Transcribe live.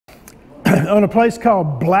on a place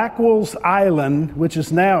called Blackwell's Island, which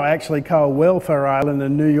is now actually called Welfare Island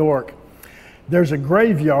in New York, there's a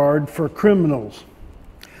graveyard for criminals.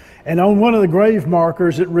 And on one of the grave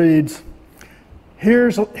markers it reads, Here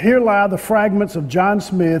lie the fragments of John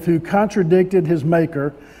Smith, who contradicted his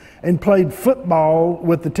maker and played football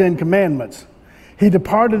with the Ten Commandments. He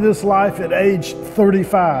departed this life at age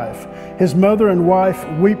 35. His mother and wife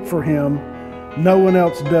weep for him. No one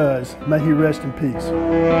else does. May he rest in peace.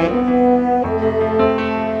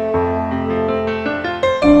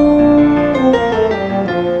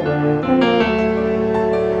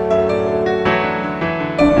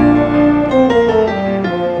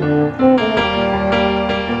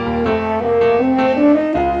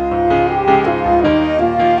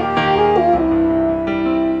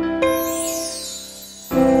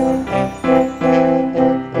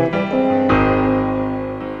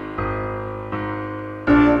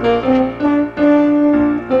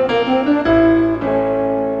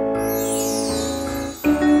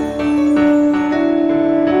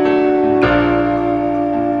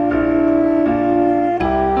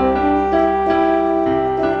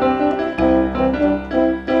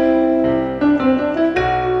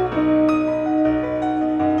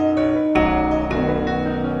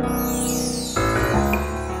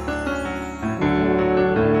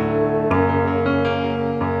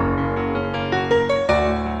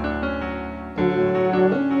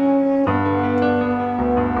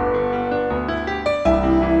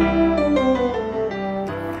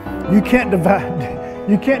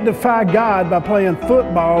 You can't defy God by playing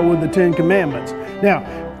football with the Ten Commandments. Now,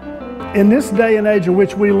 in this day and age in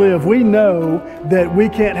which we live, we know that we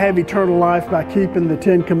can't have eternal life by keeping the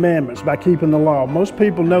Ten Commandments, by keeping the law. Most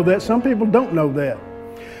people know that. Some people don't know that.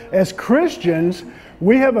 As Christians,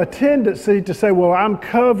 we have a tendency to say, well, I'm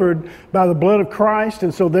covered by the blood of Christ,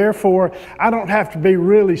 and so therefore I don't have to be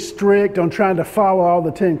really strict on trying to follow all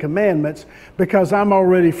the Ten Commandments because I'm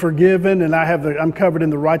already forgiven and I'm covered in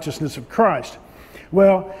the righteousness of Christ.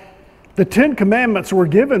 Well, the Ten Commandments were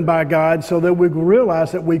given by God so that we could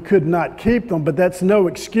realize that we could not keep them, but that's no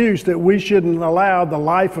excuse that we shouldn't allow the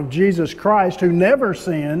life of Jesus Christ, who never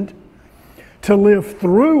sinned, to live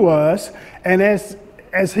through us, and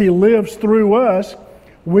as he lives through us,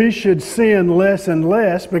 we should sin less and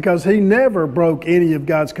less because he never broke any of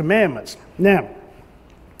God's commandments. Now,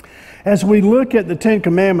 as we look at the Ten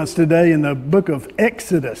Commandments today in the book of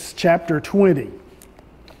Exodus, chapter 20,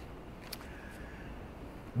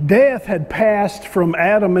 death had passed from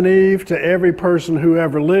Adam and Eve to every person who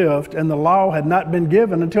ever lived, and the law had not been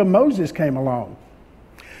given until Moses came along.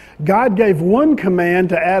 God gave one command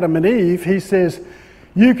to Adam and Eve. He says,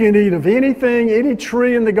 you can eat of anything, any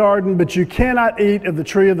tree in the garden, but you cannot eat of the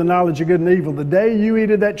tree of the knowledge of good and evil. The day you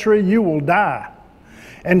eat of that tree, you will die.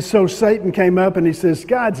 And so Satan came up and he says,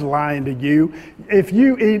 God's lying to you. If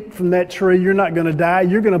you eat from that tree, you're not going to die.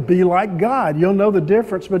 You're going to be like God. You'll know the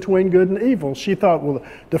difference between good and evil. She thought, well,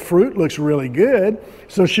 the fruit looks really good.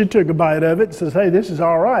 So she took a bite of it and says, hey, this is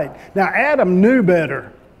all right. Now, Adam knew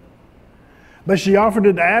better. But she offered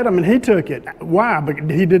it to Adam and he took it. Why?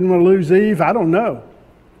 Because he didn't want to lose Eve? I don't know.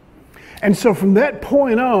 And so from that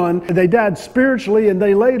point on, they died spiritually and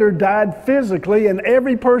they later died physically. And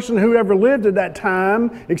every person who ever lived at that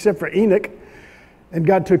time, except for Enoch, and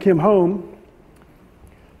God took him home,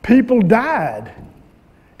 people died.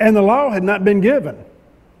 And the law had not been given.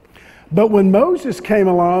 But when Moses came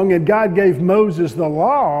along and God gave Moses the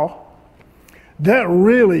law, that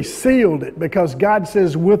really sealed it, because God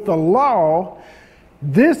says, with the law,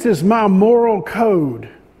 this is my moral code.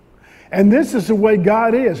 And this is the way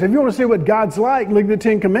God is. If you want to see what God's like, look at the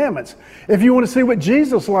Ten Commandments. If you want to see what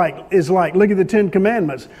Jesus is like, look at the Ten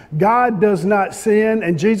Commandments. God does not sin,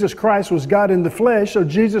 and Jesus Christ was God in the flesh, so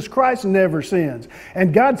Jesus Christ never sins.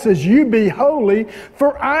 And God says, you be holy,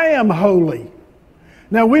 for I am holy.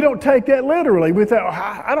 Now, we don't take that literally. We thought,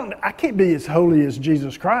 I can't be as holy as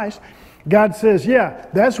Jesus Christ. God says, yeah,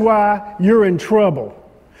 that's why you're in trouble.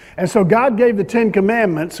 And so God gave the Ten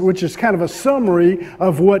Commandments, which is kind of a summary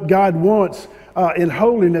of what God wants in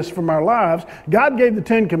holiness from our lives. God gave the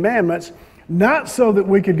Ten Commandments not so that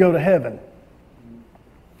we could go to heaven.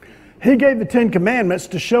 He gave the Ten Commandments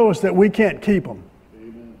to show us that we can't keep them.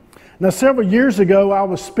 Amen. Now, several years ago, I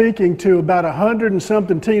was speaking to about 100 and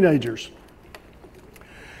something teenagers.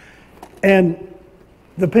 And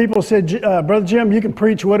the people said, Brother Jim, you can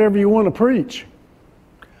preach whatever you want to preach.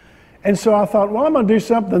 And so I thought, well, I'm going to do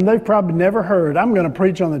something they've probably never heard. I'm going to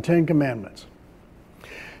preach on the Ten Commandments.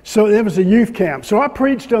 So it was a youth camp. So I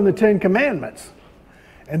preached on the Ten Commandments.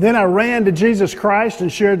 And then I ran to Jesus Christ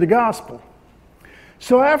and shared the gospel.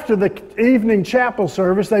 So after the evening chapel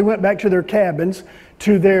service, they went back to their cabins,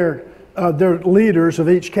 to their their leaders of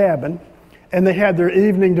each cabin, and they had their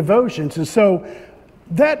evening devotions. And so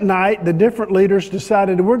that night, the different leaders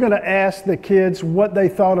decided we're going to ask the kids what they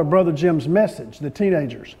thought of Brother Jim's message, the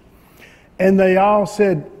teenagers. And they all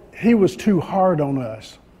said, he was too hard on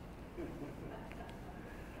us.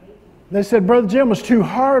 They said, Brother Jim was too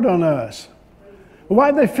hard on us.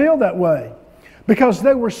 Why did they feel that way? Because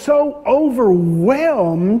they were so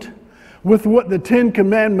overwhelmed with what the Ten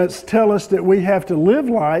Commandments tell us that we have to live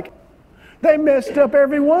like, they messed up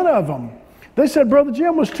every one of them. They said, Brother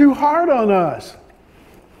Jim was too hard on us.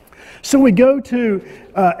 So we go to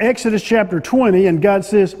Exodus chapter 20, and God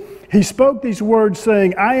says, He spoke these words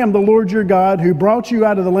saying, I am the Lord your God who brought you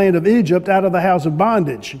out of the land of Egypt, out of the house of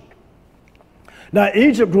bondage. Now,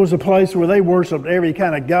 Egypt was a place where they worshiped every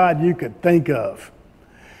kind of god you could think of.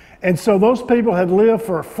 And so those people had lived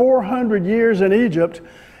for 400 years in Egypt,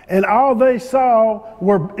 and all they saw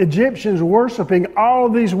were Egyptians worshiping all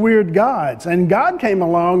these weird gods. And God came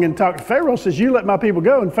along and talked to Pharaoh, says, you let my people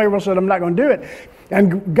go. And Pharaoh said, I'm not going to do it.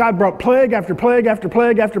 And God brought plague after plague after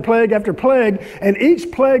plague after plague after plague. And each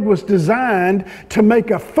plague was designed to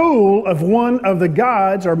make a fool of one of the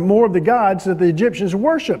gods or more of the gods that the Egyptians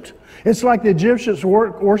worshipped. It's like the Egyptians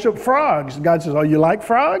worship frogs. God says, oh, you like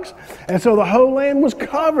frogs? And so the whole land was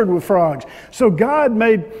covered with frogs. So God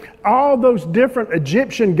made all those different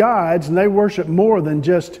Egyptian gods, and they worshiped more than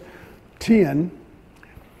just 10,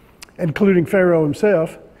 including Pharaoh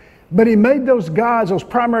himself. But he made those gods, those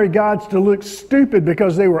primary gods, to look stupid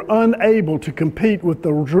because they were unable to compete with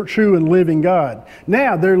the true and living God.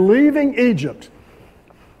 Now, they're leaving Egypt.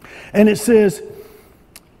 And it says,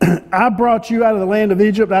 I brought you out of the land of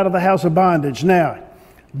Egypt, out of the house of bondage. Now,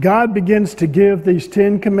 God begins to give these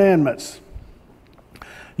 10 commandments.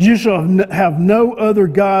 You shall have no other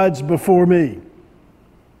gods before me.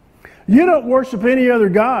 You don't worship any other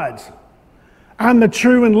gods. I'm the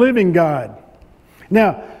true and living God.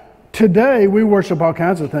 Now, today we worship all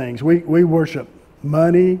kinds of things. We worship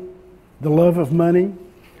money, the love of money.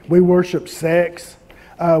 We worship sex.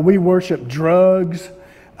 We worship drugs.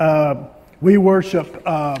 We worship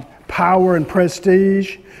power and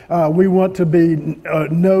prestige. We want to be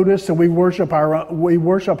noticed, and we worship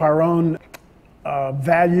our own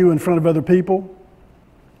value in front of other people.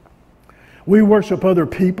 We worship other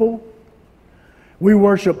people. We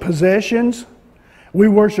worship possessions. We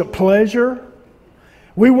worship pleasure.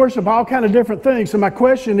 We worship all kinds of different things. So my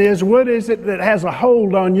question is, what is it that has a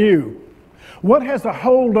hold on you? What has a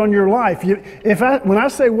hold on your life? When I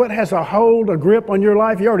say what has a hold, a grip on your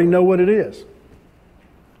life, you already know what it is.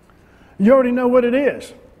 You already know what it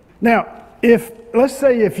is. Now, let's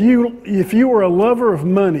say if you were a lover of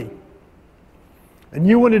money and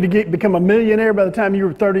you wanted to become a millionaire by the time you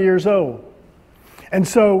were 30 years old. And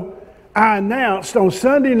so I announced on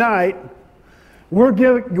Sunday night, we're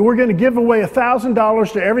going to give away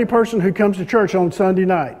 $1,000 to every person who comes to church on Sunday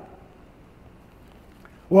night.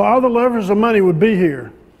 Well, all the lovers of money would be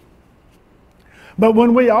here. But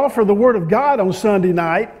when we offer the Word of God on Sunday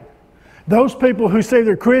night, those people who say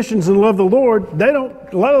they're Christians and love the Lord,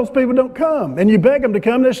 a lot of those people don't come. And you beg them to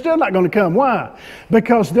come, they're still not going to come. Why?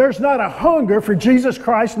 Because there's not a hunger for Jesus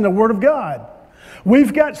Christ and the Word of God.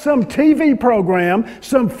 We've got some TV program,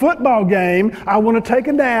 some football game, I want to take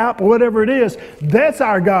a nap, or whatever it is. That's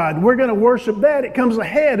our God. We're going to worship that. It comes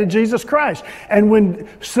ahead of Jesus Christ. And when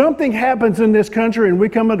something happens in this country and we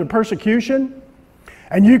come under persecution,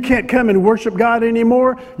 and you can't come and worship God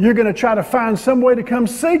anymore, you're going to try to find some way to come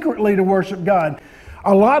secretly to worship God.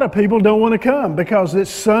 A lot of people don't want to come because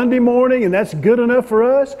it's Sunday morning and that's good enough for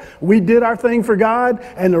us. We did our thing for God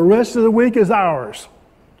and the rest of the week is ours.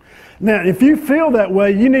 Now, if you feel that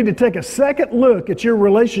way, you need to take a second look at your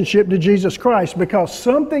relationship to Jesus Christ, because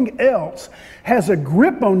something else has a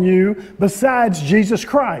grip on you besides Jesus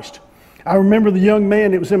Christ. I remember the young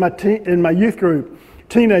man, it was in my youth group,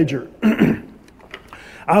 teenager.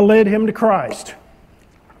 I led him to Christ.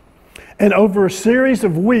 And over a series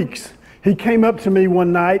of weeks, he came up to me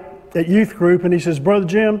one night at youth group and he says, Brother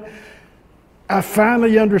Jim, I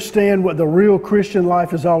finally understand what the real Christian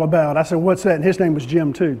life is all about. I said, what's that? And his name was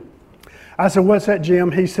Jim too. I said, what's that,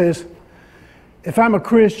 Jim? He says, if I'm a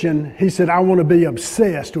Christian, he said, I want to be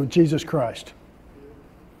obsessed with Jesus Christ.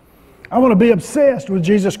 I want to be obsessed with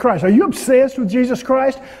Jesus Christ. Are you obsessed with Jesus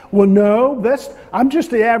Christ? Well, no, I'm just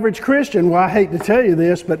the average Christian. Well, I hate to tell you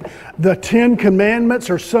this, but the 10 commandments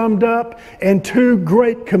are summed up in 2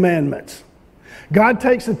 great commandments. God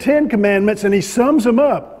takes the 10 commandments and he sums them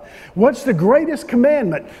up. What's the greatest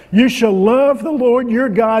commandment? You shall love the Lord your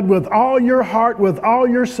God with all your heart, with all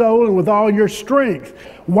your soul, and with all your strength.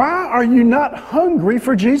 Why are you not hungry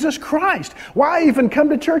for Jesus Christ? Why even come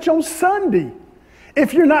to church on Sunday?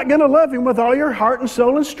 if you're not going to love Him with all your heart and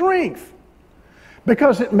soul and strength?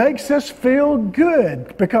 Because it makes us feel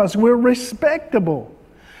good, because we're respectable.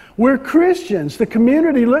 We're Christians. The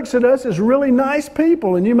community looks at us as really nice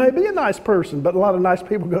people, and you may be a nice person, but a lot of nice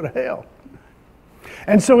people go to hell.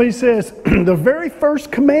 And so he says, the very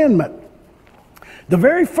first commandment, the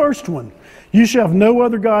very first one, you shall have no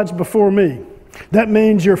other gods before me. That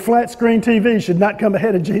means your flat screen TV should not come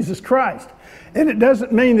ahead of Jesus Christ. And it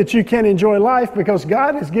doesn't mean that you can't enjoy life, because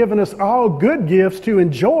God has given us all good gifts to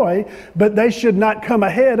enjoy, but they should not come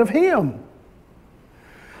ahead of Him.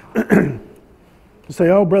 You say,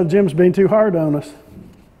 oh, Brother Jim's being too hard on us.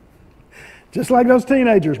 Just like those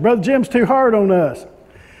teenagers. Brother Jim's too hard on us.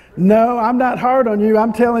 No, I'm not hard on you.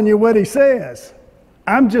 I'm telling you what he says.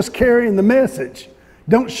 I'm just carrying the message.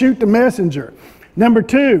 Don't shoot the messenger. Number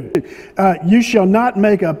 2, you shall not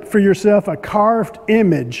make for yourself a carved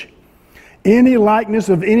image, any likeness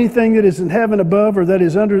of anything that is in heaven above, or that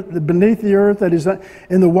is beneath the earth, that is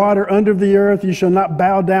in the water under the earth. You shall not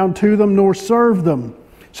bow down to them nor serve them.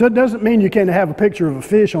 So it doesn't mean you can't have a picture of a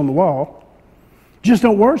fish on the wall. Just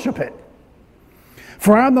don't worship it.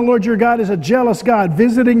 For I am the Lord your God, is a jealous God,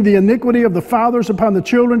 visiting the iniquity of the fathers upon the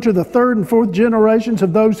children to the 3rd and 4th generations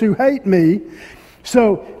of those who hate me.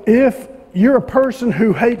 So if you're a person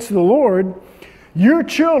who hates the Lord, your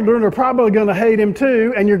children are probably going to hate Him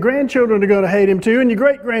too, and your grandchildren are going to hate Him too, and your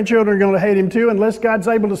great-grandchildren are going to hate Him too, unless God's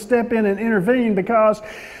able to step in and intervene, because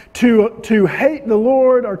to hate the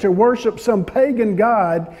Lord or to worship some pagan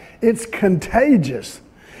god, it's contagious.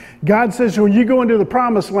 God says, when you go into the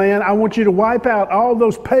promised land, I want you to wipe out all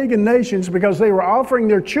those pagan nations, because they were offering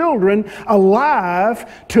their children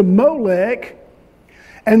alive to Molech,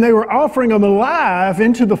 and they were offering them alive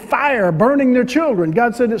into the fire, burning their children.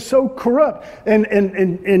 God said it's so corrupt.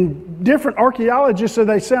 And different archaeologists said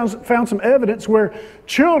they found some evidence where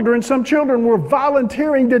some children were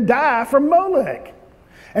volunteering to die for Molech.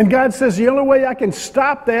 And God says the only way I can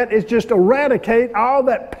stop that is just eradicate all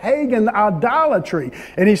that pagan idolatry.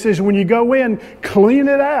 And He says, when you go in, clean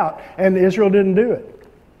it out. And Israel didn't do it.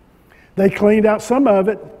 They cleaned out some of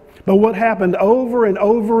it. But what happened over and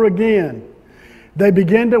over again? They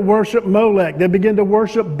began to worship Molech. They began to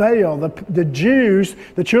worship Vail. The Jews,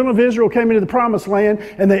 the children of Israel, came into the promised land,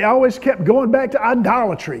 and they always kept going back to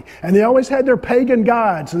idolatry. And they always had their pagan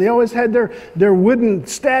gods, and they always had their wooden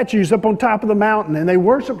statues up on top of the mountain, and they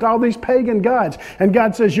worshiped all these pagan gods. And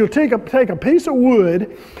God says, you'll take a piece of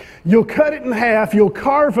wood, you'll cut it in half, you'll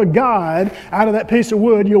carve a god out of that piece of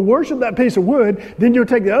wood, you'll worship that piece of wood, then you'll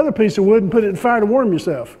take the other piece of wood and put it in fire to warm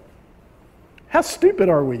yourself. How stupid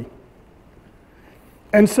are we?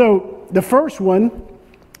 And so the first one,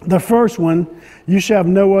 you shall have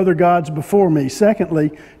no other gods before me.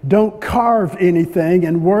 Secondly, don't carve anything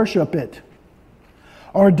and worship it.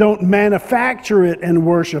 Or don't manufacture it and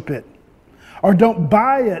worship it. Or don't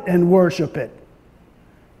buy it and worship it.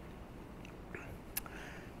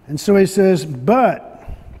 And so he says,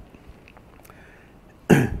 but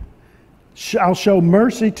I'll show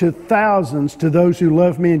mercy to thousands, to those who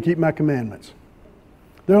love me and keep my commandments.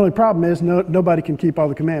 The only problem is nobody can keep all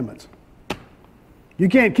the commandments. You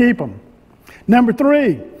can't keep them. Number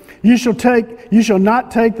 3, you shall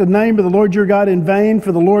not take the name of the Lord your God in vain,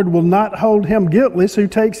 for the Lord will not hold him guiltless who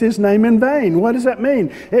takes His name in vain. What does that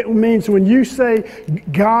mean? It means when you say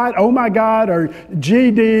God, oh my God, or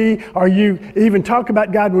GD, or you even talk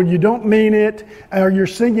about God when you don't mean it, or you're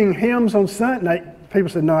singing hymns on Sunday. People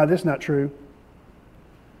say, no, that's not true.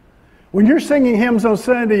 When you're singing hymns on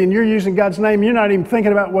Sunday and you're using God's name, you're not even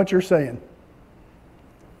thinking about what you're saying.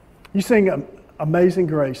 You sing Amazing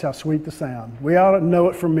Grace, how sweet the sound. We ought to know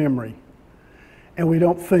it from memory. And we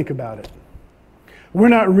don't think about it. We're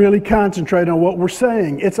not really concentrating on what we're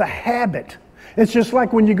saying. It's a habit. It's just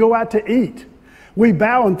like when you go out to eat. We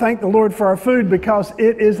bow and thank the Lord for our food because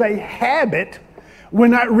it is a habit. We're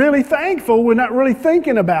not really thankful. We're not really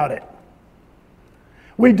thinking about it.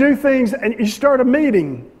 We do things, and you start a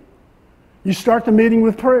meeting. You start the meeting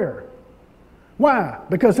with prayer. Why?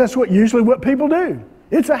 Because that's usually what people do.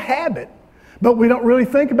 It's a habit. But we don't really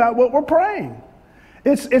think about what we're praying.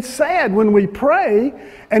 It's sad when we pray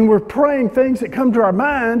and we're praying things that come to our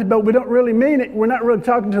mind, but we don't really mean it. We're not really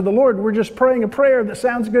talking to the Lord. We're just praying a prayer that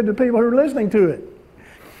sounds good to people who are listening to it.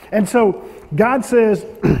 And so God says,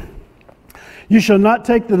 you shall not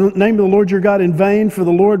take the name of the Lord your God in vain, for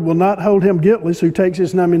the Lord will not hold him guiltless who takes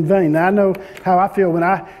His name in vain. Now I know how I feel when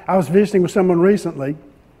I was visiting with someone recently,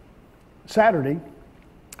 Saturday,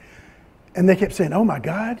 and they kept saying, oh my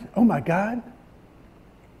God, oh my God.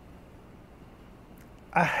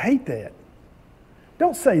 I hate that.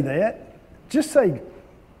 Don't say that. Just say,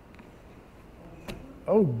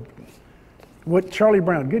 oh, What Charlie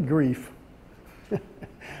Brown, good grief.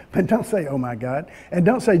 But don't say, oh my God. And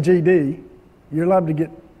don't say GD. You're liable to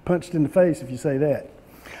get punched in the face if you say that.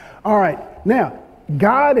 All right. Now,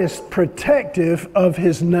 God is protective of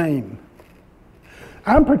his name.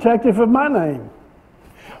 I'm protective of my name.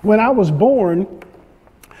 When I was born,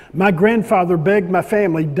 my grandfather begged my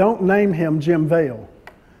family, don't name him Jim Vail.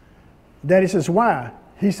 Daddy says, why?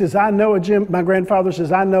 He says, my grandfather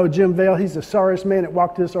says, I know Jim Vail. He's the sorriest man that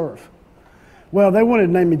walked this earth. Well, they wanted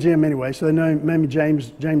to name me Jim anyway, so they named me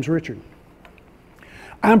James Richard.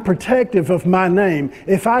 I'm protective of my name.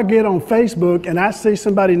 If I get on Facebook and I see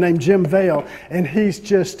somebody named Jim Vail and he's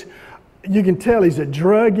just, you can tell he's a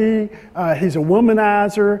druggie, he's a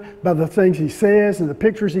womanizer by the things he says and the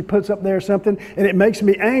pictures he puts up there or something, and it makes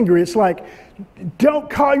me angry. It's like, don't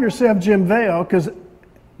call yourself Jim Vail, because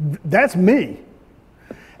that's me.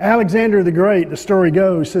 Alexander the Great, the story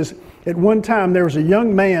goes, says, at one time there was a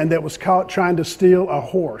young man that was caught trying to steal a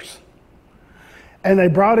horse. And they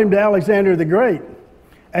brought him to Alexander the Great.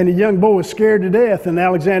 And the young boy was scared to death. And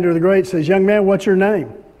Alexander the Great says, young man, what's your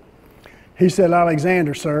name? He said,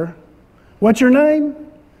 Alexander, sir. What's your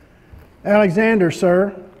name? Alexander,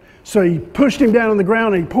 sir. So he pushed him down on the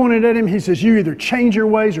ground and he pointed at him. He says, you either change your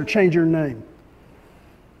ways or change your name.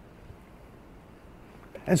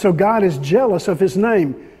 And so God is jealous of his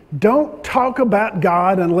name. Don't talk about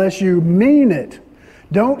God unless you mean it.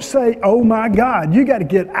 Don't say, oh my God. You got to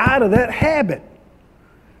get out of that habit.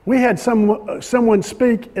 We had someone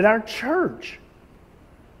speak at our church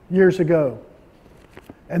years ago.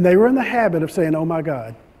 And they were in the habit of saying, oh my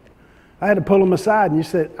God. I had to pull them aside and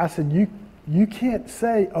I said, you can't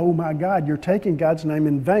say, oh my God. You're taking God's name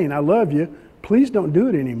in vain. I love you. Please don't do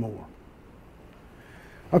it anymore.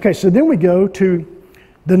 Okay, so then we go to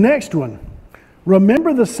the next one.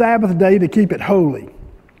 Remember the Sabbath day to keep it holy.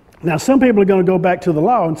 Now, some people are going to go back to the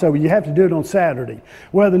law and say, well, you have to do it on Saturday.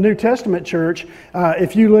 Well, the New Testament church,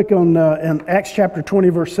 if you look on in Acts chapter 20,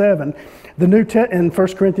 verse 7, in 1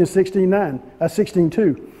 Corinthians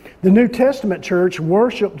 16:2, the New Testament church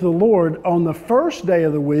worshiped the Lord on the first day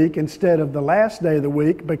of the week instead of the last day of the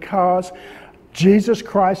week, because Jesus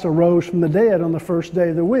Christ arose from the dead on the first day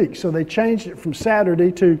of the week. So they changed it from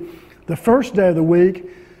Saturday to the first day of the week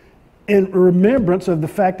in remembrance of the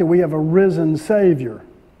fact that we have a risen Savior.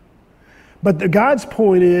 But God's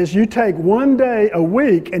point is, you take one day a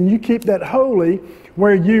week and you keep that holy,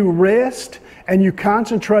 where you rest and you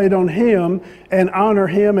concentrate on Him and honor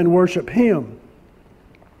Him and worship Him.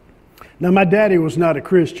 Now, my daddy was not a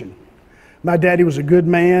Christian. My daddy was a good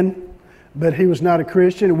man, but he was not a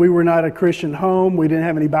Christian. We were not a Christian home. We didn't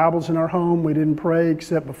have any Bibles in our home. We didn't pray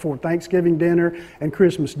except before Thanksgiving dinner and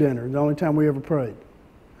Christmas dinner, the only time we ever prayed.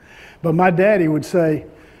 But my daddy would say,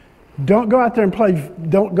 don't go out there and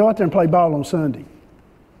play ball on Sunday.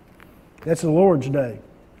 That's the Lord's day.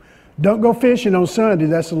 Don't go fishing on Sunday.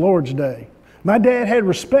 That's the Lord's day. My dad had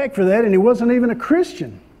respect for that, and he wasn't even a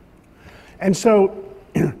Christian. And so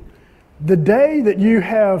the day that you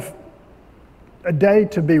have a day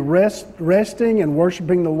to be resting and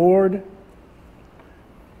worshiping the Lord,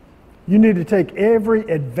 you need to take every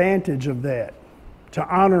advantage of that to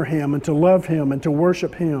honor Him and to love Him and to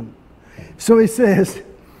worship Him. So he says,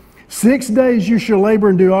 6 days you shall labor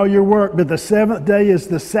and do all your work, but the seventh day is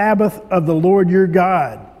the Sabbath of the Lord your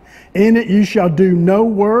God. In it you shall do no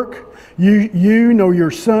work, you nor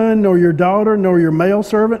your son, nor your daughter, nor your male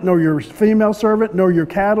servant, nor your female servant, nor your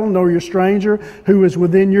cattle, nor your stranger who is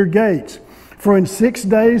within your gates. For in 6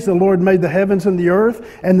 days the Lord made the heavens and the earth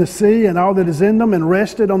and the sea and all that is in them, and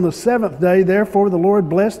rested on the seventh day. Therefore the Lord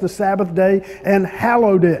blessed the Sabbath day and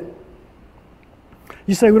hallowed it.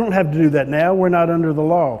 You say, we don't have to do that now. We're not under the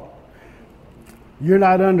law. You're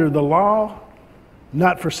not under the law.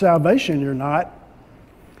 Not for salvation, you're not.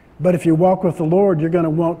 But if you walk with the Lord, you're going to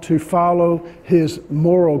want to follow His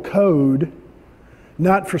moral code,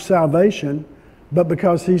 not for salvation, but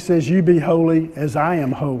because He says, you be holy as I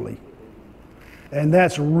am holy. And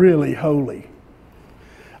that's really holy.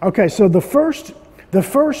 Okay, so the first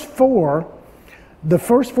four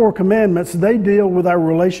commandments, they deal with our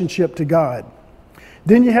relationship to God.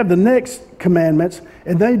 Then you have the next commandments,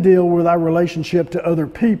 and they deal with our relationship to other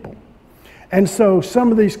people. And so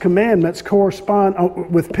some of these commandments correspond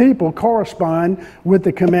with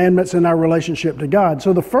the commandments in our relationship to God.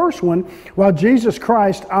 So the first one, while Jesus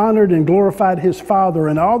Christ honored and glorified His Father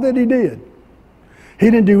in all that He did, He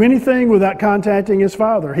didn't do anything without contacting His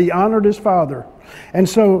Father. He honored His Father. And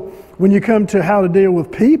so when you come to how to deal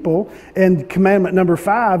with people, in commandment number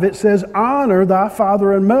 5, it says, honor thy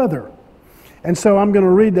father and mother. And so I'm going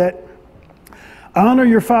to read that. Honor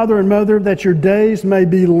your father and mother that your days may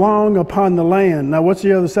be long upon the land. Now, what's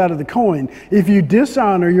the other side of the coin? If you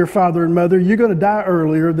dishonor your father and mother, you're going to die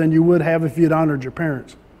earlier than you would have if you'd honored your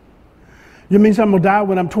parents. You mean I'm going to die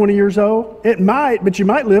when I'm 20 years old? It might, but you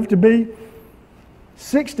might live to be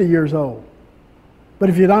 60 years old. But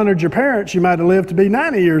if you'd honored your parents, you might have lived to be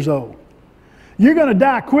 90 years old. You're going to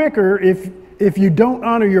die quicker if you don't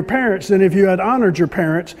honor your parents than if you had honored your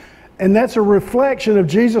parents. And that's a reflection of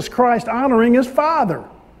Jesus Christ honoring his Father.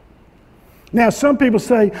 Now, some people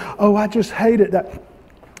say, oh, I just hate it.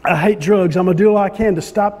 I hate drugs. I'm going to do all I can to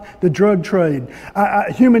stop the drug trade.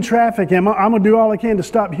 Human trafficking. I'm going to do all I can to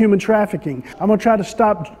stop human trafficking. I'm going to try to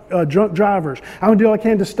stop drunk drivers. I'm going to do all I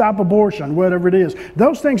can to stop abortion, whatever it is.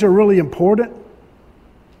 Those things are really important.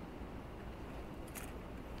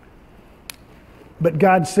 But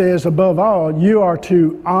God says, above all, you are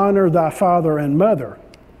to honor thy father and mother.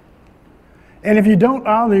 And if you don't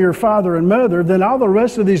honor your father and mother, then all the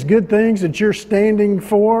rest of these good things that you're standing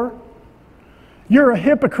for, you're a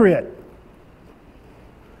hypocrite.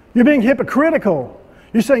 You're being hypocritical.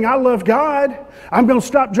 You're saying, I love God. I'm going to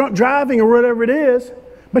stop drunk driving or whatever it is,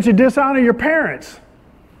 but you dishonor your parents.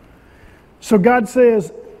 So God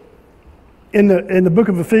says, in the book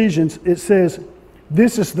of Ephesians, it says,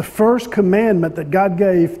 this is the first commandment that God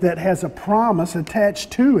gave that has a promise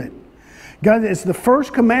attached to it. God, it's the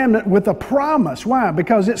first commandment with a promise. Why?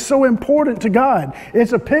 Because it's so important to God.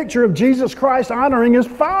 It's a picture of Jesus Christ honoring his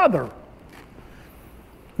Father.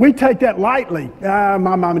 We take that lightly. My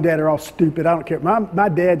mom and dad are all stupid. I don't care. My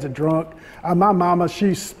dad's a drunk. My mama,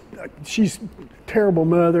 she's a terrible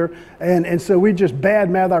mother. And so we just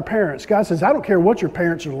badmouth our parents. God says, I don't care what your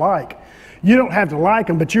parents are like. You don't have to like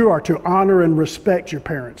them, but you are to honor and respect your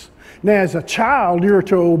parents. Now, as a child, you're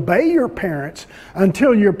to obey your parents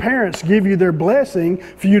until your parents give you their blessing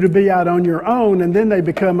for you to be out on your own, and then they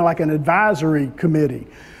become like an advisory committee.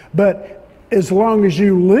 But as long as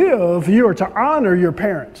you live, you are to honor your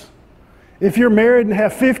parents. If you're married and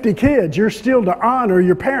have 50 kids, you're still to honor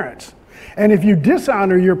your parents. And if you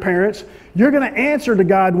dishonor your parents, you're going to answer to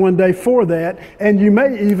God one day for that, and you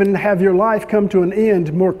may even have your life come to an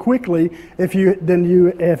end more quickly if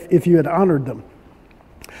you had honored them.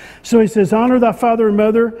 So he says, honor thy father and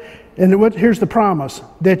mother, and here's the promise,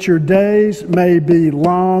 that your days may be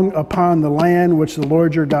long upon the land which the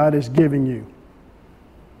Lord your God is giving you.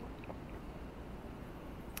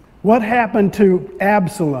 What happened to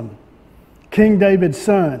Absalom, King David's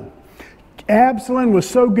son? Absalom was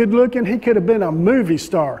so good looking, he could have been a movie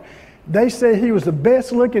star. They say he was the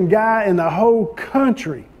best looking guy in the whole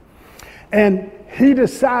country. And he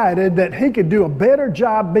decided that he could do a better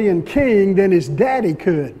job being king than his daddy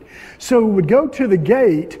could. So he would go to the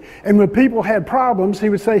gate, and when people had problems, he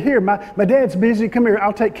would say, here, my dad's busy, come here,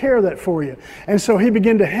 I'll take care of that for you. And so he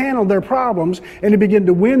began to handle their problems, and he began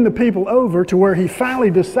to win the people over to where he finally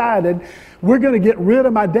decided, we're going to get rid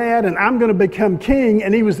of my dad, and I'm going to become king.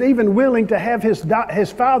 And he was even willing to have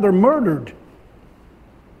his father murdered.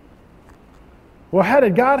 Well, how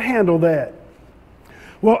did God handle that?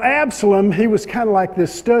 Well, Absalom, he was kind of like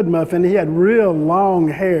this stud muffin. He had real long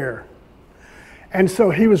hair. And so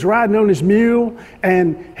he was riding on his mule,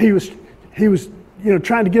 and he was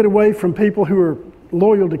trying to get away from people who were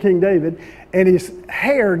loyal to King David, and his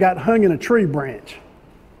hair got hung in a tree branch.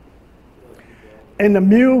 And the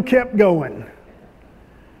mule kept going.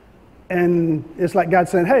 And it's like God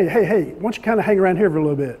saying, hey, why don't you kind of hang around here for a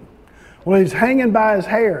little bit? Well, he's hanging by his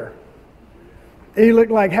hair. He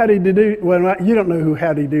looked like Howdy Doody. Well, you don't know who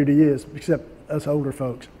Howdy Doody is, except us older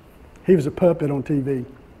folks. He was a puppet on TV.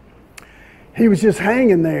 He was just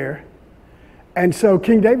hanging there. And so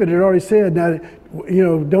King David had already said, now,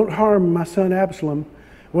 don't harm my son Absalom.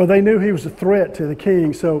 Well, they knew he was a threat to the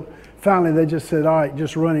king. So finally they just said, all right,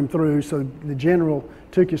 just run him through. So the general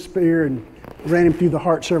took his spear and ran him through the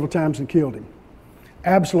heart several times and killed him.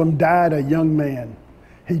 Absalom died a young man.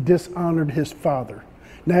 He dishonored his father.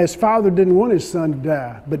 Now, his father didn't want his son to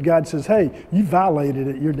die, but God says, hey, you violated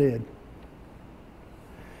it, you're dead.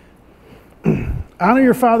 Honor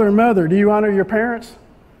your father and mother. Do you honor your parents?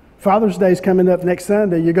 Father's Day is coming up next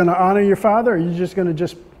Sunday. You're going to honor your father, or are you just going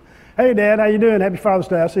to hey, Dad, how you doing? Happy Father's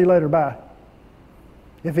Day. I'll see you later. Bye.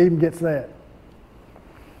 If he even gets that.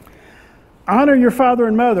 Honor your father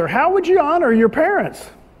and mother. How would you honor your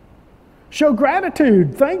parents? Show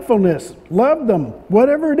gratitude, thankfulness, love them,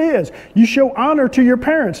 whatever it is. You show honor to your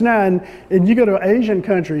parents. Now, and you go to Asian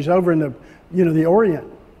countries over in the Orient,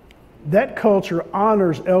 that culture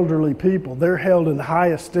honors elderly people. They're held in high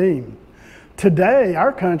esteem. Today,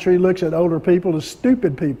 our country looks at older people as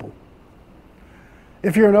stupid people.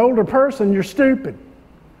 If you're an older person, you're stupid.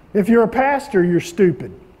 If you're a pastor, you're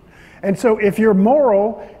stupid. And so if you're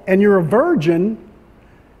moral and you're a virgin,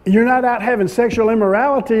 you're not out having sexual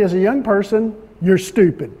immorality as a young person, you're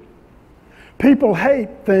stupid. People hate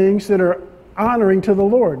things that are honoring to the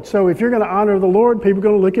Lord. So if you're going to honor the Lord, people are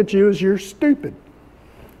going to look at you as you're stupid.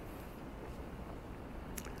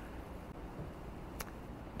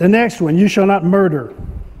 The next one, you shall not murder.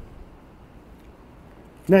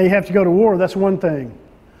 Now you have to go to war, that's one thing.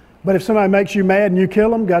 But if somebody makes you mad and you kill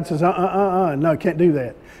them, God says, no, can't do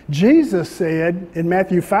that. Jesus said in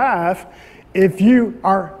Matthew 5, if you're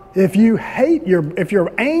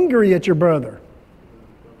angry at your brother,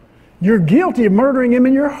 you're guilty of murdering him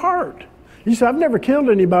in your heart. You say, I've never killed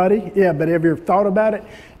anybody. Yeah, but have you ever thought about it?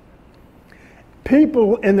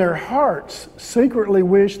 People in their hearts secretly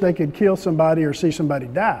wish they could kill somebody or see somebody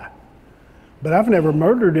die. But I've never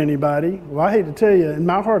murdered anybody. Well, I hate to tell you, in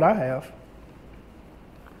my heart I have.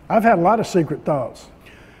 I've had a lot of secret thoughts.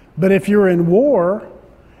 But if you're in war,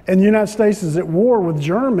 and the United States is at war with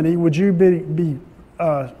Germany, would you be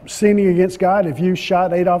sinning against God if you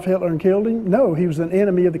shot Adolf Hitler and killed him? No, he was an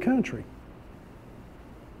enemy of the country.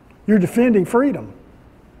 You're defending freedom.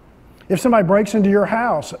 If somebody breaks into your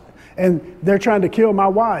house and they're trying to kill my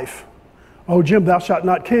wife, oh, Jim, thou shalt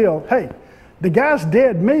not kill. Hey, the guy's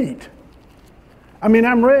dead meat. I mean,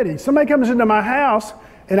 I'm ready. Somebody comes into my house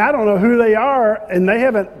and I don't know who they are and they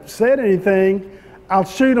haven't said anything, I'll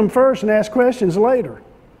shoot them first and ask questions later.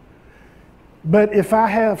 But if I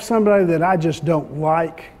have somebody that I just don't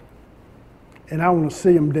like and I want to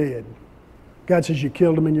see them dead, God says you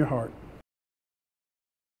killed them in your heart.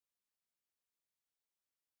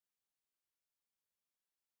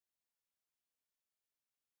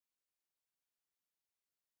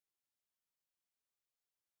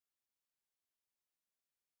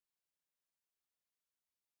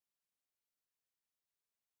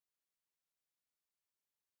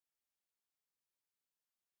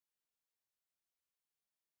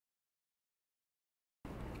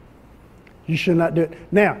 You should not do it.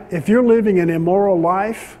 Now, if you're living an immoral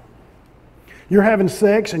life, you're having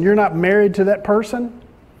sex and you're not married to that person,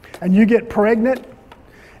 and you get pregnant,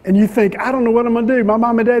 and you think, I don't know what I'm going to do. My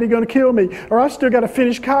mom and daddy are going to kill me. Or I still got to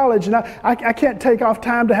finish college, and I can't take off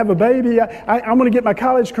time to have a baby. I'm going to get my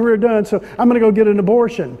college career done, so I'm going to go get an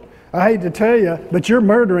abortion. I hate to tell you, but you're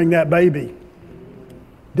murdering that baby.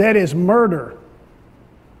 That is murder.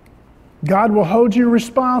 God will hold you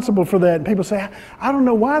responsible for that. And people say, I don't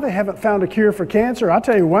know why they haven't found a cure for cancer. I'll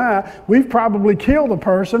tell you why. We've probably killed the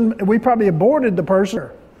person. We probably aborted the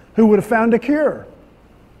person who would have found a cure.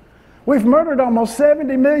 We've murdered almost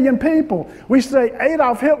 70 million people. We say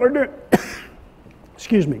Adolf Hitler during,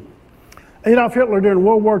 Adolf Hitler during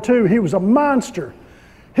World War II, he was a monster.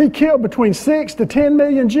 He killed between 6 to 10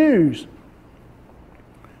 million Jews.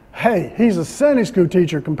 Hey, he's a Sunday school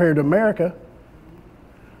teacher compared to America.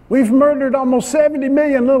 We've murdered almost 70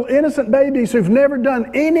 million little innocent babies who've never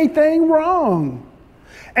done anything wrong.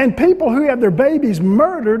 And people who have their babies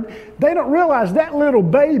murdered, they don't realize that little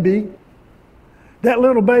baby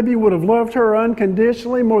would have loved her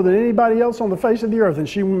unconditionally more than anybody else on the face of the earth, and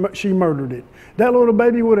she murdered it. That little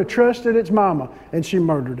baby would have trusted its mama, and she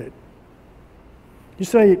murdered it. You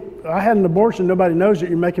say, I had an abortion, nobody knows it,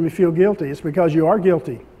 you're making me feel guilty. It's because you are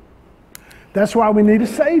guilty. That's why we need a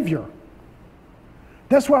Savior.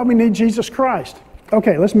 That's why we need Jesus Christ.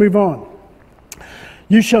 Okay, let's move on.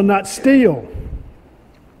 You shall not steal.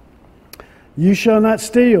 You shall not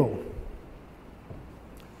steal.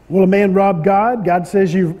 Will a man rob God? God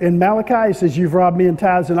says, in Malachi, he says, you've robbed me in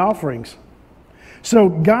tithes and offerings. So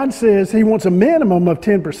God says he wants a minimum of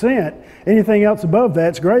 10%. Anything else above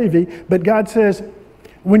that's gravy. But God says,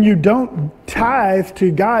 when you don't tithe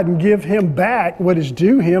to God and give him back what is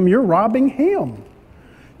due him, you're robbing him.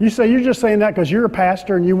 You say, you're just saying that because you're a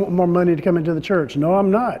pastor and you want more money to come into the church. No, I'm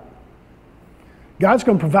not. God's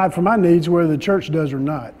going to provide for my needs whether the church does or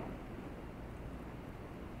not.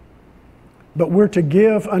 But we're to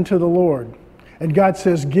give unto the Lord. And God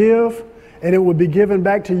says, give, and it will be given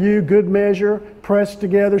back to you, good measure, pressed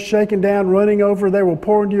together, shaken down, running over. They will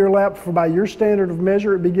pour into your lap, for by your standard of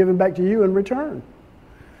measure, it will be given back to you in return.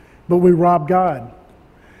 But we rob God.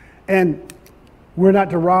 And we're not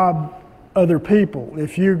to rob other people.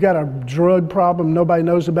 If you've got a drug problem, nobody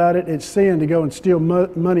knows about it, it's sin to go and steal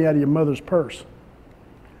money out of your mother's purse.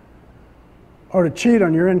 Or to cheat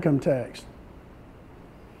on your income tax.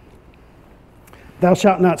 Thou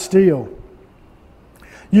shalt not steal.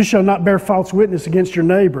 You shall not bear false witness against your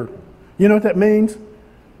neighbor. You know what that means?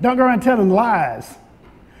 Don't go around telling lies.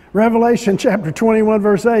 Revelation chapter 21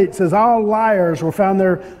 verse 8 says all liars will find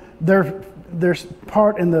their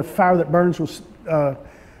part in the fire that burns with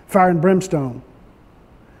fire and brimstone.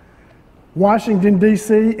 Washington,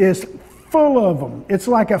 D.C. is full of them. It's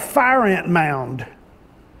like a fire ant mound.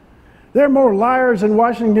 There are more liars in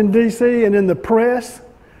Washington, D.C. and in the press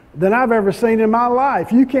than I've ever seen in my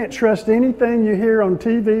life. You can't trust anything you hear on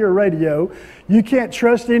TV or radio. You can't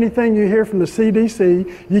trust anything you hear from the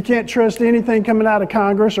CDC. You can't trust anything coming out of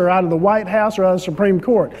Congress or out of the White House or out of the Supreme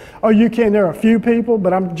Court. Oh, you can. There are a few people,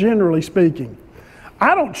 but I'm generally speaking.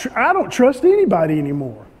 I don't trust anybody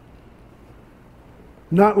anymore.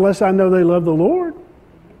 Not unless I know they love the Lord.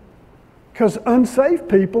 Because unsaved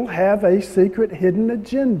people have a secret hidden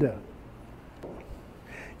agenda.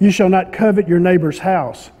 You shall not covet your neighbor's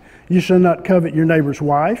house. You shall not covet your neighbor's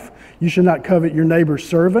wife. You shall not covet your neighbor's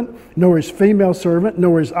servant, nor his female servant,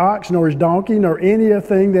 nor his ox, nor his donkey, nor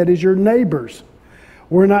anything that is your neighbor's.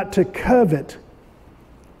 We're not to covet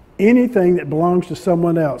anything that belongs to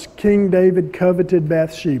someone else. King David coveted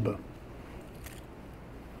Bathsheba.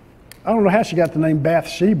 I don't know how she got the name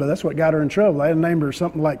Bathsheba. That's what got her in trouble. They had named her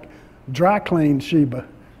something like Dry Clean Sheba.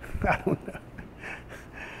 I don't know.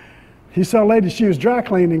 He saw a lady, she was dry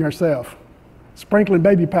cleaning herself, sprinkling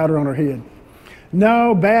baby powder on her head.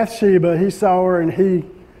 No, Bathsheba, he saw her and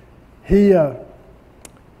he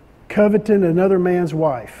coveted another man's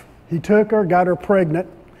wife. He took her, got her pregnant.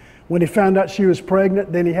 When he found out she was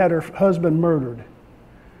pregnant, then he had her husband murdered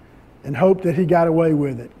and hoped that he got away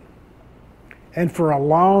with it. And for a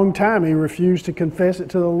long time, he refused to confess it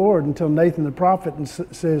to the Lord until Nathan the prophet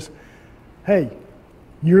says, hey,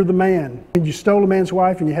 you're the man. You stole a man's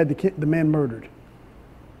wife and you had the man murdered.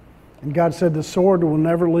 And God said, the sword will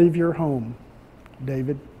never leave your home,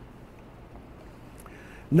 David.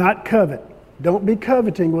 Not covet. Don't be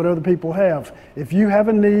coveting what other people have. If you have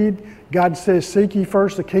a need, God says, seek ye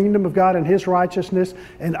first the kingdom of God and his righteousness,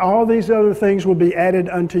 and all these other things will be added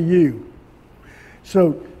unto you.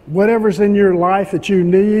 So whatever's in your life that you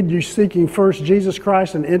need, you seeking first Jesus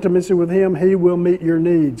Christ and intimacy with him, he will meet your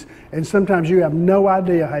needs. And sometimes you have no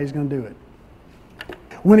idea how he's going to do it.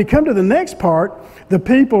 When you come to the next part, the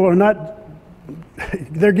people are not,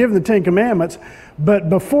 they're given the Ten Commandments, but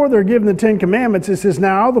before they're given the Ten Commandments, it says,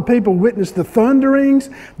 now all the people witnessed the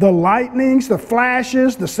thunderings, the lightnings, the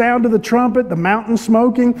flashes, the sound of the trumpet, the mountain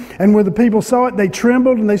smoking, and when the people saw it, they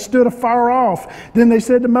trembled and they stood afar off. Then they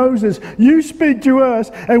said to Moses, you speak to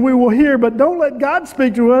us and we will hear, but don't let God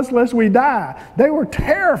speak to us lest we die. They were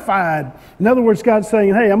terrified. In other words, God's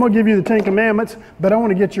saying, hey, I'm going to give you the Ten Commandments, but I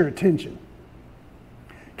want to get your attention.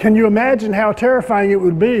 Can you imagine how terrifying it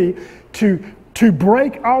would be to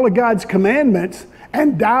break all of God's commandments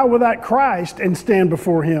and die without Christ and stand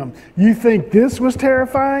before him? You think this was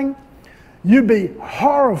terrifying? You'd be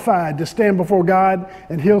horrified to stand before God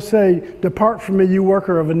and he'll say, depart from me, you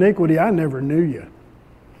worker of iniquity, I never knew you.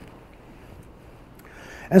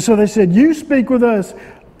 And so they said, you speak with us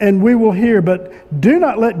and we will hear, but do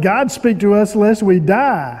not let God speak to us lest we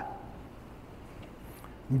die.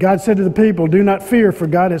 God said to the people, do not fear, for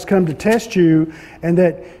God has come to test you, and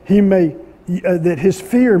that that his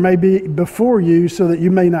fear may be before you so that you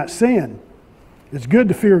may not sin. It's good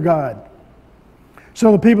to fear God.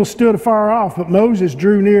 So the people stood afar off, but Moses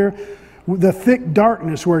drew near the thick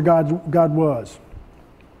darkness where God was.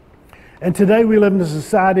 And today we live in a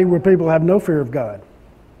society where people have no fear of God,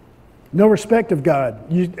 no respect of God.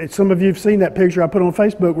 Some of you have seen that picture I put on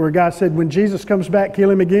Facebook where a guy said, when Jesus comes back, kill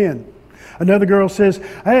him again. Another girl says,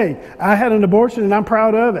 hey, I had an abortion and I'm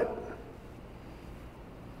proud of it.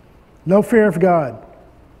 No fear of God.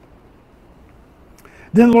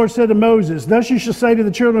 Then the Lord said to Moses, thus you shall say to the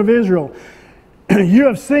children of Israel, you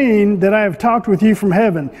have seen that I have talked with you from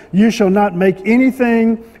heaven. You shall not make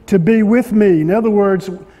anything to be with me. In other words,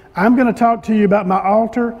 I'm going to talk to you about my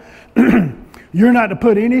altar. You're not to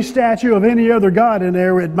put any statue of any other God in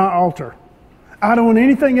there at my altar. I don't want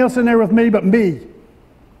anything else in there with me but me.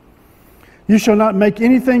 You shall not make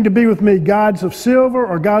anything to be with me, gods of silver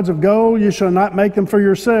or gods of gold. You shall not make them for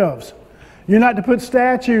yourselves. You're not to put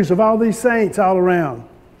statues of all these saints all around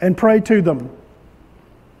and pray to them.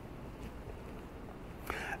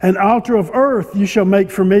 An altar of earth you shall make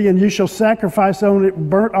for me, and you shall sacrifice on it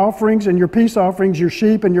burnt offerings and your peace offerings, your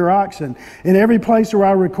sheep and your oxen. In every place where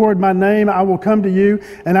I record my name, I will come to you,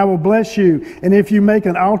 and I will bless you. And if you make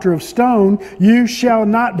an altar of stone, you shall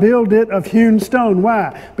not build it of hewn stone.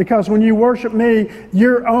 Why? Because when you worship me,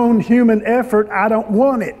 your own human effort, I don't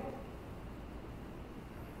want it.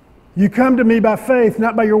 You come to me by faith,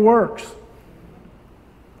 not by your works.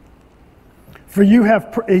 For you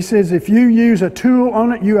have, he says, if you use a tool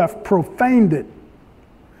on it, you have profaned it.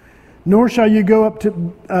 Nor shall you go up to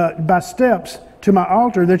by steps to my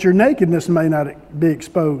altar, that your nakedness may not be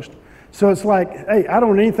exposed. So it's like, hey, I don't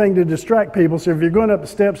want anything to distract people. So if you're going up the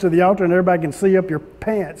steps of the altar and everybody can see up your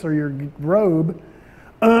pants or your robe,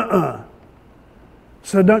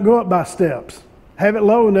 So don't go up by steps. Have it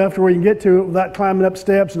low enough to where you can get to it without climbing up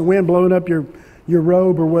steps and the wind blowing up your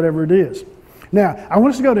robe or whatever it is. Now, I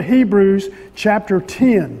want us to go to Hebrews chapter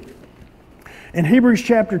 10. In Hebrews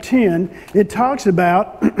chapter 10, it talks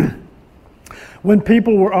about when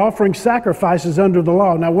people were offering sacrifices under the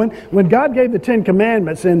law. Now, when God gave the Ten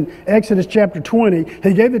Commandments in Exodus chapter 20,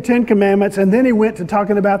 He gave the Ten Commandments, and then He went to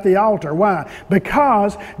talking about the altar. Why?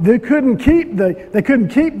 Because they couldn't keep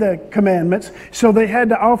the commandments, so they had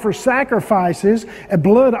to offer sacrifices and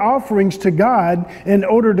blood offerings to God in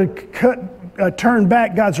order to turn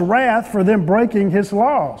back God's wrath for them breaking His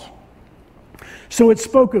laws. So it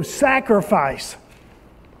spoke of sacrifice.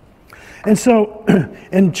 And so,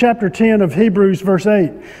 in chapter 10 of Hebrews, verse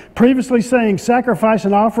 8, previously saying, sacrifice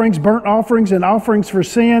and offerings, burnt offerings and offerings for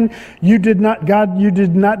sin, you did not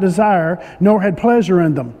desire, nor had pleasure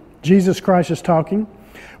in them. Jesus Christ is talking,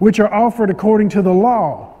 which are offered according to the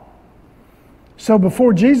law. So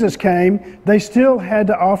before Jesus came, they still had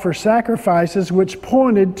to offer sacrifices which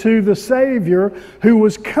pointed to the Savior who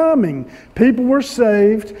was coming. People were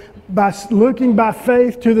saved by looking by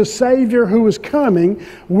faith to the Savior who is coming.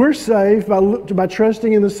 We're saved by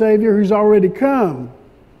trusting in the Savior who's already come.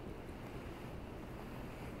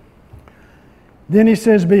 Then He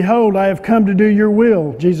says, behold, I have come to do your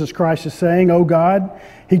will, Jesus Christ is saying, O God.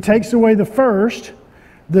 He takes away the first,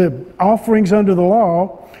 the offerings under the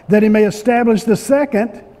law, that He may establish the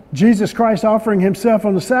second, Jesus Christ offering Himself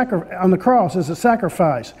on the cross as a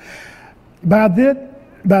sacrifice. By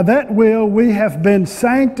that will we have been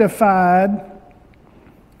sanctified.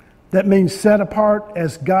 That means set apart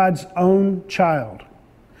as God's own child.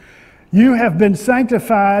 You have been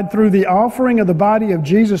sanctified through the offering of the body of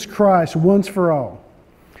Jesus Christ once for all.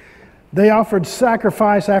 They offered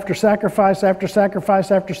sacrifice after sacrifice after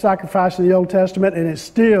sacrifice after sacrifice in the Old Testament, and it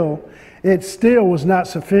still was not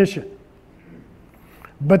sufficient.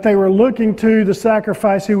 But they were looking to the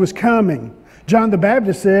sacrifice who was coming. John the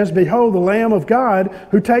Baptist says, behold, the Lamb of God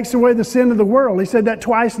who takes away the sin of the world. He said that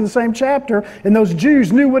twice in the same chapter, and those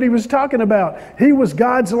Jews knew what he was talking about. He was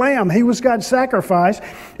God's Lamb. He was God's sacrifice.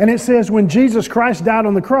 And it says when Jesus Christ died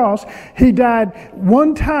on the cross, He died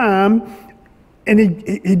one time, and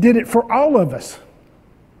he did it for all of us.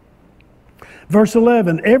 Verse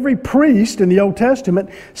 11, every priest in the Old Testament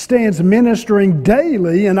stands ministering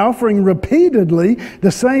daily and offering repeatedly the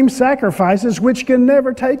same sacrifices which can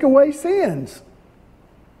never take away sins.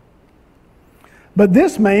 But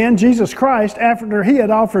this man, Jesus Christ, after He had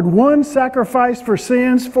offered one sacrifice for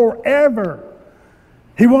sins forever,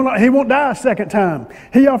 He won't die a second time.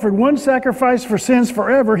 He offered one sacrifice for sins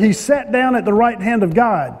forever. He sat down at the right hand of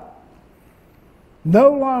God,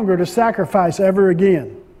 no longer to sacrifice ever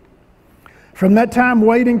again. From that time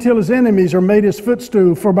waiting till His enemies are made His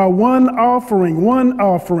footstool, for by one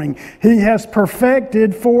offering, He has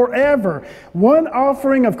perfected forever. One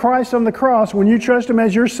offering of Christ on the cross, when you trust Him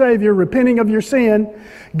as your Savior, repenting of your sin,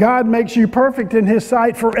 God makes you perfect in His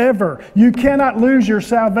sight forever. You cannot lose your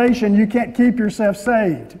salvation. You can't keep yourself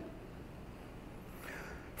saved.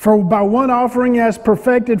 For by one offering He has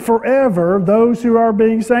perfected forever those who are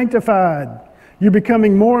being sanctified. You're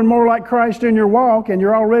becoming more and more like Christ in your walk, and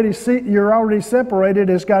you're already separated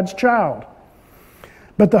as God's child.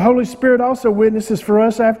 But the Holy Spirit also witnesses for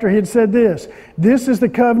us after He had said this. This is the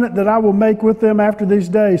covenant that I will make with them after these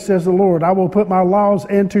days, says the Lord. I will put my laws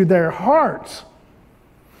into their hearts.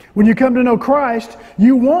 When you come to know Christ,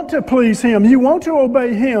 you want to please Him. You want to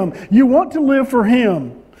obey Him. You want to live for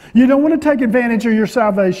Him. You don't want to take advantage of your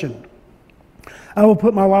salvation. I will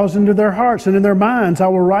put my laws into their hearts, and in their minds I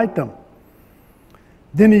will write them.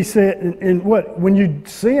 Then He said, when you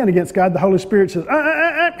sin against God, the Holy Spirit says,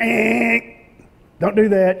 don't do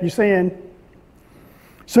that, you sin.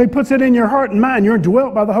 So He puts it in your heart and mind. You're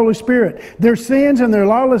indwelt by the Holy Spirit. Their sins and their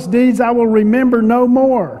lawless deeds I will remember no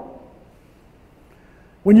more.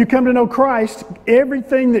 When you come to know Christ,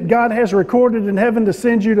 everything that God has recorded in heaven to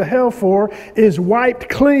send you to hell for is wiped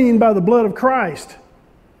clean by the blood of Christ.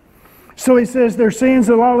 So He says, their sins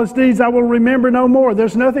and lawless deeds I will remember no more.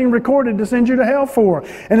 There's nothing recorded to send you to hell for.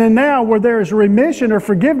 And then now, where there is remission or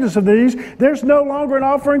forgiveness of these, there's no longer an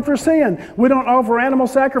offering for sin. We don't offer animal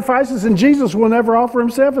sacrifices, and Jesus will never offer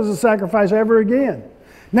Himself as a sacrifice ever again.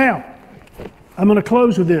 Now, I'm going to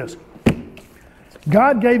close with this.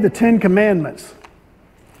 God gave the Ten Commandments.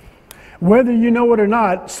 Whether you know it or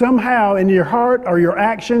not, somehow in your heart or your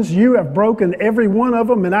actions, you have broken every one of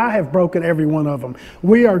them, and I have broken every one of them.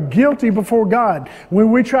 We are guilty before God.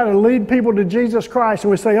 When we try to lead people to Jesus Christ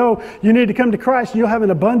and we say, oh, you need to come to Christ and you'll have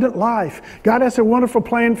an abundant life. God has a wonderful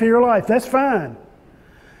plan for your life. That's fine.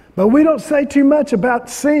 But we don't say too much about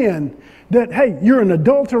sin that, hey, you're an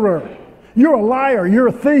adulterer, you're a liar, you're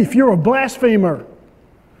a thief, you're a blasphemer.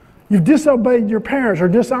 You've disobeyed your parents or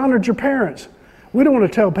dishonored your parents. We don't want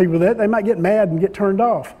to tell people that. They might get mad and get turned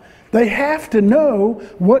off. They have to know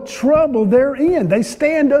what trouble they're in. They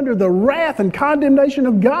stand under the wrath and condemnation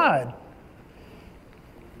of God.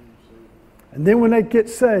 And then when they get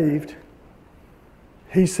saved,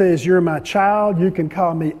 He says, you're my child. You can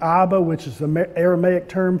call me Abba, which is the Aramaic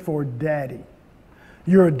term for daddy.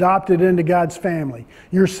 You're adopted into God's family.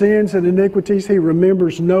 Your sins and iniquities He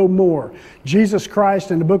remembers no more. Jesus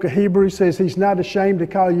Christ in the book of Hebrews says He's not ashamed to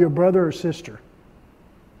call you a brother or sister.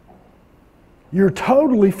 You're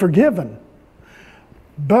totally forgiven.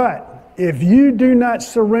 But if you do not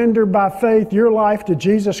surrender by faith your life to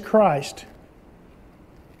Jesus Christ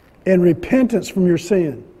in repentance from your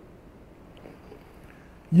sin,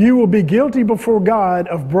 you will be guilty before God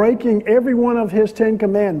of breaking every one of His 10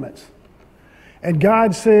 commandments. And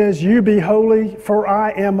God says, you be holy, for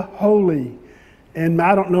I am holy. And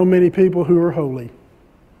I don't know many people who are holy,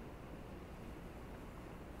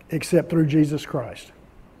 except through Jesus Christ.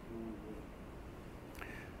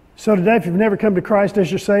 So today, if you've never come to Christ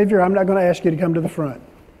as your Savior, I'm not going to ask you to come to the front.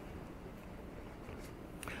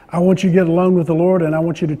 I want you to get alone with the Lord, and I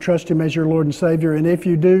want you to trust Him as your Lord and Savior. And if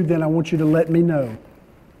you do, then I want you to let me know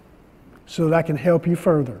so that I can help you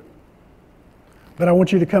further. But I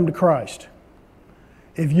want you to come to Christ.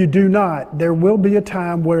 If you do not, there will be a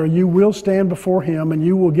time where you will stand before Him and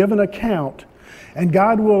you will give an account, and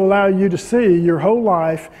God will allow you to see your whole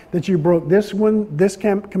life that you broke this one, this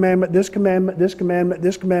commandment, this commandment, this commandment,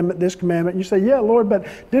 this commandment, this commandment. You say, yeah, Lord, but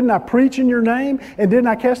didn't I preach in your name? And didn't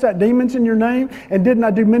I cast out demons in your name? And didn't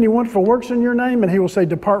I do many wonderful works in your name? And He will say,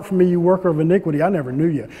 depart from me, you worker of iniquity. I never knew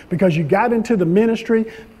you. Because you got into the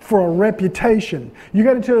ministry for a reputation. You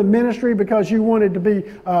got into the ministry because you wanted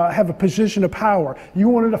to have a position of power. You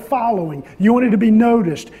wanted a following. You wanted to be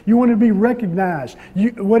noticed. You wanted to be recognized.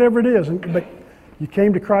 Whatever it is. But you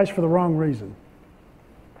came to Christ for the wrong reason.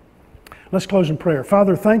 Let's close in prayer.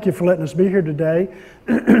 Father, thank you for letting us be here today.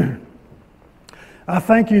 I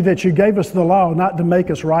thank you that you gave us the law not to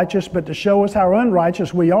make us righteous, but to show us how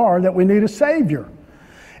unrighteous we are, that we need a Savior.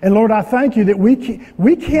 And Lord, I thank you that we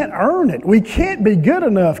can't earn it. We can't be good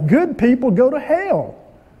enough. Good people go to hell.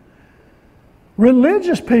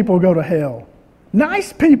 Religious people go to hell.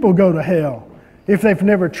 Nice people go to hell if they've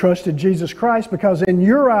never trusted Jesus Christ, because in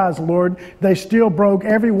your eyes, Lord, they still broke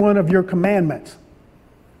every one of your commandments.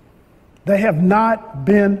 They have not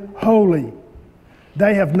been holy.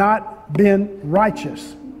 They have not been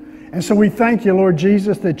righteous. And so we thank you, Lord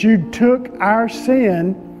Jesus, that you took our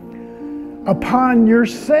sin upon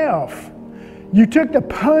yourself. You took the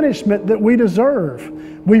punishment that we deserve.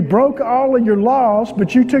 We broke all of your laws,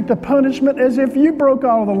 but you took the punishment as if you broke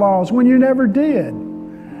all the laws when you never did.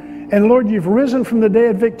 And Lord, you've risen from the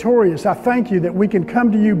dead victorious. I thank you that we can come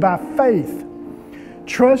to you by faith,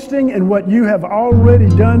 trusting in what you have already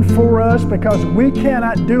done for us, because we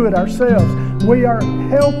cannot do it ourselves. We are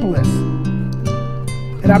helpless.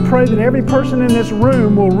 And I pray that every person in this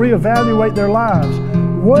room will reevaluate their lives.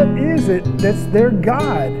 What is it that's their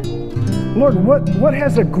God? Lord, what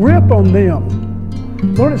has a grip on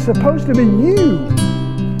them? Lord, it's supposed to be you.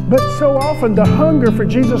 But so often the hunger for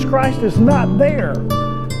Jesus Christ is not there,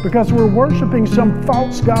 because we're worshiping some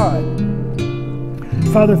false god.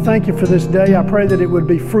 Father, thank you for this day. I pray that it would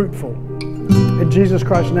be fruitful. In Jesus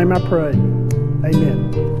Christ's name I pray. Amen.